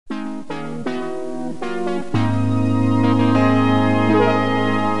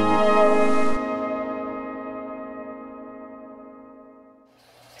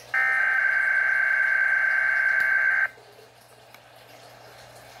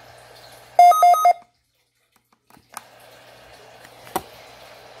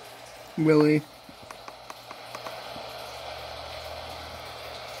Willie.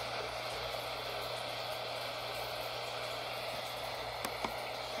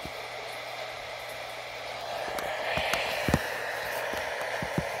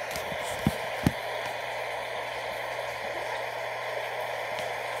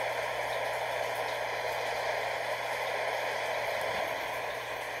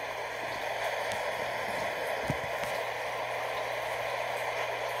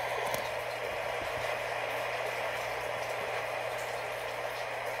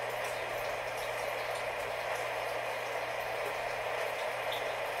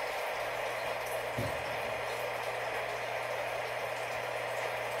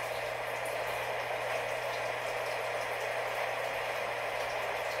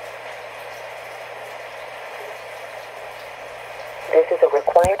 This is a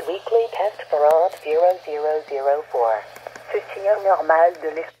required weekly test for all 0004. Ceci est normal de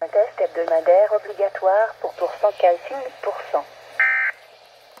un test hebdomadaire obligatoire pour pourcent calcul pourcent.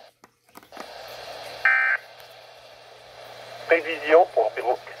 Prévision pour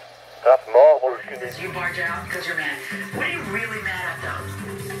Brooke. Trappe mort pour le cul. You barge out because you're mad. What are you really mad at, though?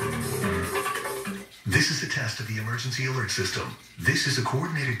 This is a test of the emergency alert system. This is a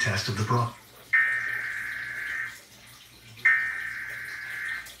coordinated test of the problem.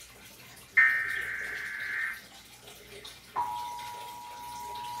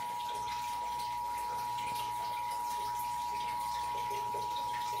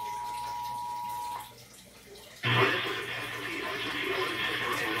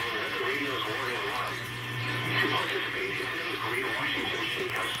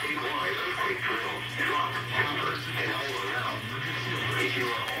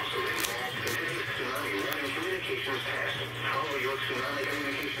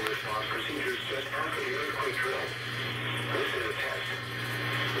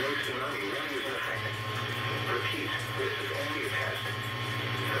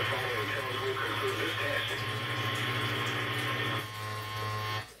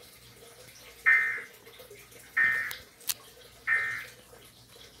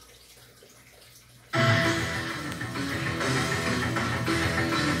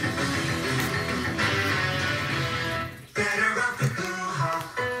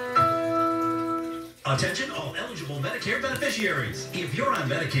 Attention all eligible Medicare beneficiaries. If you're on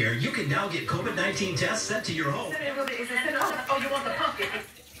Medicare, you can now get COVID-19 tests sent to your home. Oh, you want the pumpkin?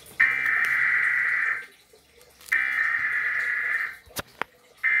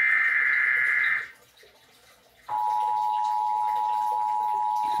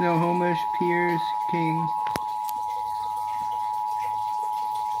 Snohomish, Pierce, King.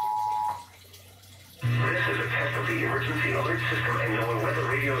 This is a test of the emergency alert system and NOAA weather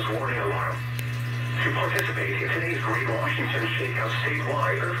radio's warning alarm. To participate in today's Great Washington Shakeout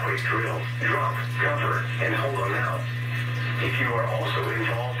statewide earthquake drill, drop, cover, and hold on now. If you are also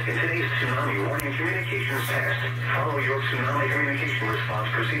involved in today's tsunami warning communications test, follow your tsunami communication response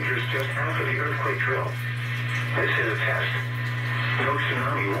procedures just after the earthquake drill. This is a test. No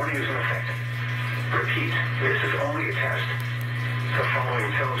tsunami warning is in effect. Repeat, this is only a test. The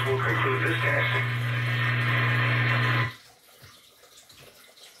following tones will conclude this test.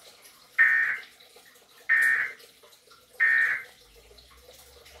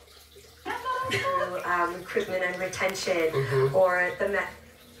 Recruitment and retention, or the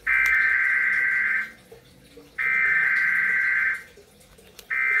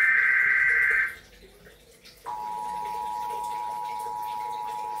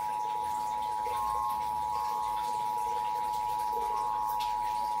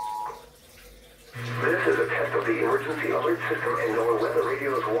This is a test of the emergency alert system and NOAA weather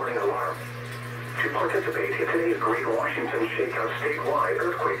radio's warning alarm. To participate in today's Great Washington Shakeout statewide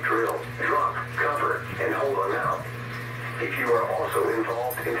earthquake drill, drop, cover, and hold on now. If you are also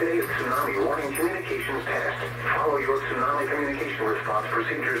involved in today's tsunami warning communications test, follow your tsunami communication response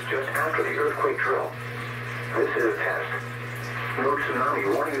procedures just after the earthquake drill. This is a test. No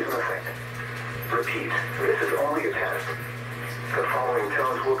tsunami warning is in effect. Repeat, this is only a test. The following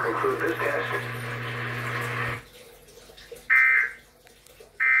tones will conclude this test.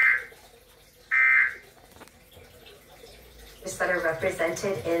 that are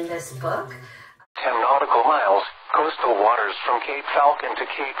represented in this book. 10 nautical miles, coastal waters from Cape Falcon to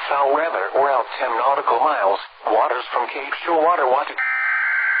Cape Foul Weather, or out 10 nautical miles, waters from Cape Shorewater to...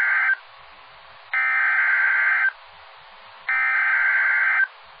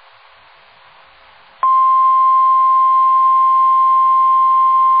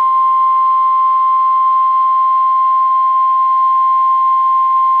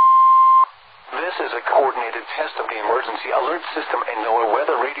 This is is a coordinated test of the emergency alert system and NOAA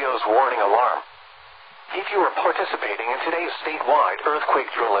weather radio's warning alarm. If you are participating in today's statewide earthquake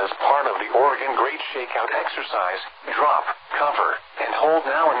drill as part of the Oregon Great Shakeout exercise, drop, cover, and hold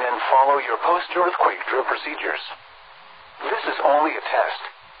now and then follow your post-earthquake drill procedures. This is only a test.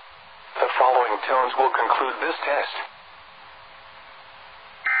 The following tones will conclude this test.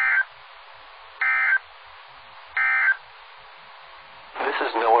 This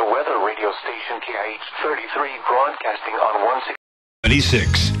is NOAA Weather Radio Station KIH-33 broadcasting on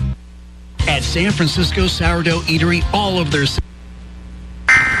 176. At San Francisco Sourdough Eatery, all of their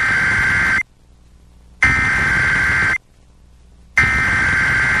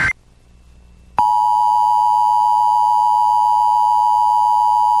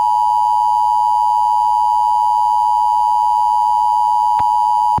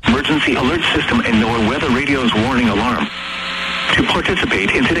emergency alert system and NOAA weather radio's warning alarm. To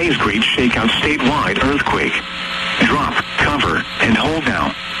participate in today's Great Shakeout statewide earthquake, drop, cover, and hold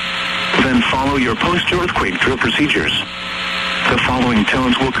now. Then follow your post-earthquake drill procedures. The following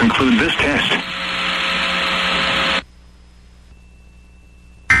tones will conclude this test.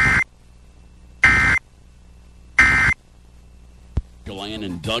 Chelan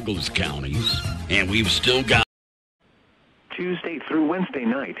and Douglas counties, and we've still got Tuesday through Wednesday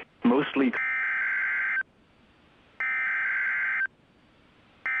night, mostly.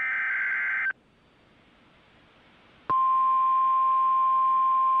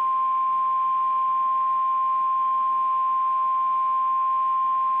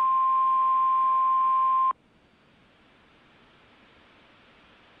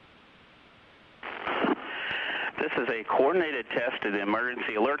 This is a coordinated test of the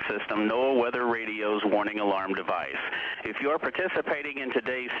emergency alert system, NOAA weather radio's warning alarm device. If you are participating in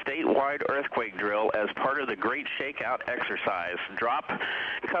today's statewide earthquake drill as part of the Great Shakeout exercise, drop,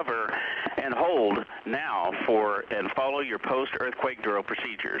 cover, and hold now and follow your post-earthquake drill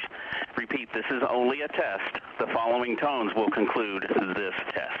procedures. Repeat, this is only a test. The following tones will conclude this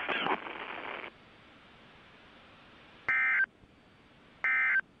test.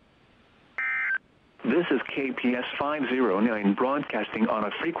 This is KPS 509 broadcasting on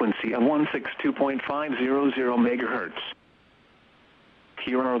a frequency of 162.500 megahertz.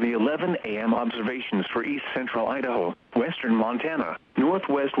 Here are the 11 a.m. observations for east central Idaho, western Montana,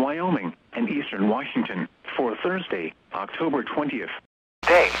 northwest Wyoming, and eastern Washington for Thursday, October 20th.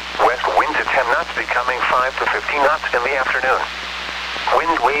 Day, west winds at 10 knots becoming 5 to 15 knots in the afternoon.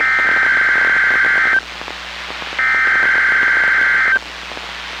 Wind wave.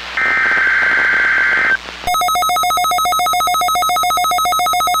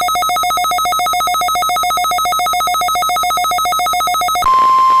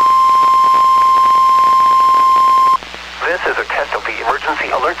 This is a test of the emergency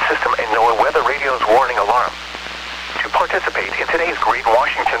alert system and NOAA weather radio's warning alarm. To participate in today's Great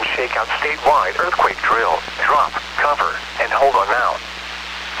Washington Shakeout statewide earthquake drill, drop, cover, and hold on now.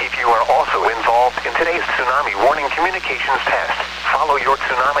 If you are also involved in today's tsunami warning communications test, follow your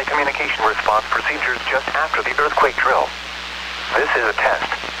tsunami communication response procedures just after the earthquake drill. This is a test.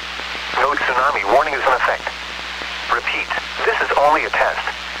 No tsunami warning is in effect. Repeat, this is only a test.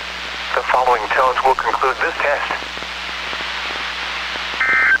 The following tones will conclude this test.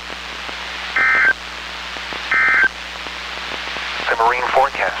 The marine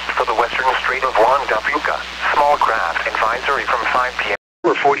forecast for the western Strait of Juan de Fuca. Small craft advisory from 5 p.m.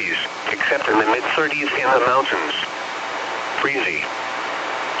 Over 40s, except in the mid-30s in the mountains. Breezy.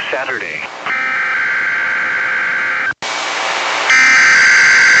 Saturday.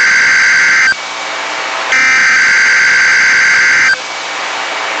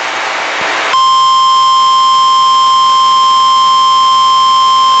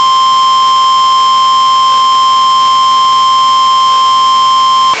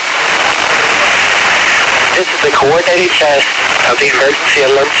 This is the coordinated test of the emergency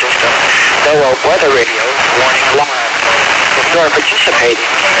alert system, NOAA weather radio warning alarm. If you are participating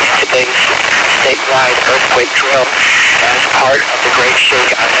in today's statewide earthquake drill as part of the Great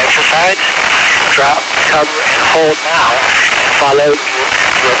Shakeout exercise, drop, cover, and hold now and follow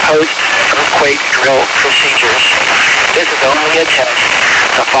your post-earthquake drill procedures. This is only a test.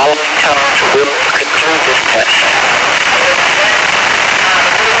 The following tones will conclude this test.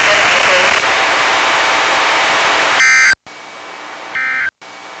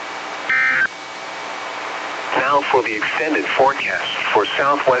 Now for the extended forecast for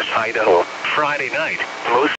southwest Idaho, Friday night, most